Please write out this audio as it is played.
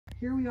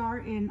Here we are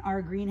in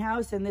our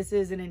greenhouse, and this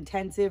is an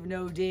intensive,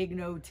 no dig,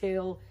 no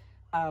till,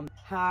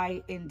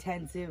 high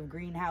intensive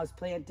greenhouse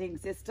planting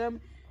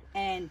system.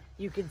 And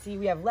you can see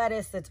we have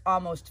lettuce that's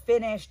almost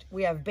finished.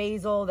 We have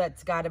basil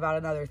that's got about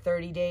another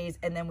 30 days.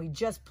 And then we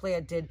just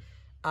planted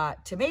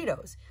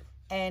tomatoes.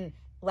 And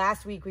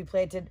last week we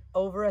planted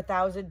over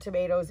 1,000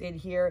 tomatoes in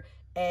here.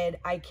 And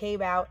I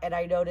came out and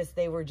I noticed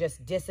they were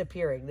just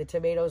disappearing. The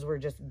tomatoes were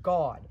just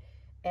gone.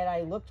 And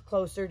I looked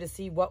closer to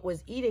see what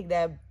was eating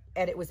them.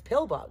 And it was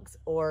pill bugs,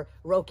 or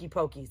rokey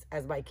pokies,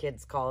 as my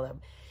kids call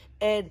them.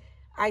 And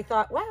I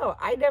thought, wow,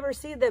 I never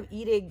seen them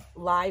eating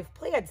live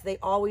plants. They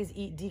always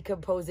eat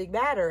decomposing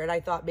matter. And I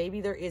thought maybe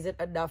there isn't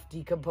enough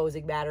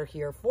decomposing matter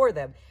here for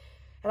them.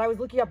 And I was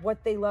looking up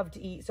what they love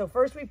to eat. So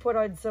first we put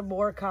on some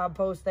more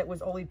compost that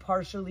was only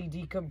partially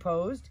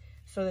decomposed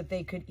so that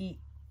they could eat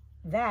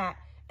that.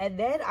 And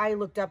then I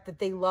looked up that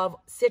they love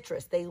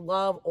citrus. They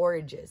love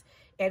oranges.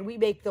 And we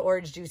make the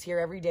orange juice here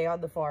every day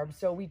on the farm.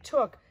 So we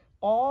took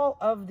all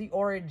of the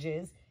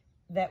oranges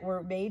that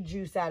were made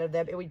juice out of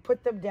them, and we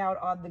put them down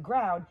on the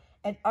ground,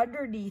 and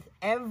underneath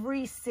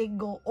every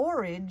single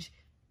orange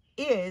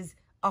is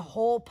a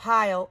whole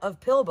pile of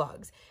pill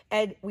bugs.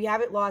 And we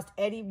haven't lost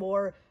any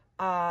more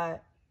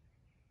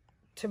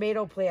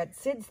tomato plants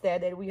since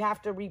then, and we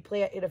have to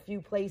replant in a few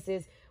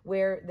places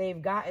where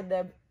they've gotten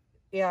them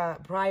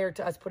prior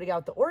to us putting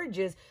out the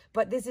oranges.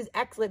 But this is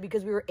excellent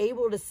because we were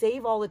able to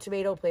save all the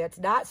tomato plants,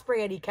 not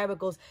spray any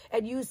chemicals,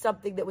 and use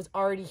something that was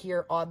already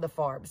here on the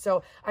farm.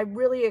 So I'm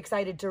really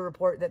excited to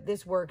report that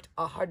this worked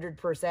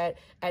 100%,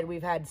 and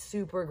we've had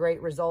super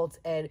great results,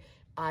 and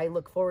I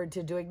look forward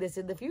to doing this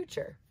in the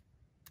future.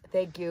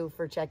 Thank you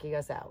for checking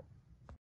us out.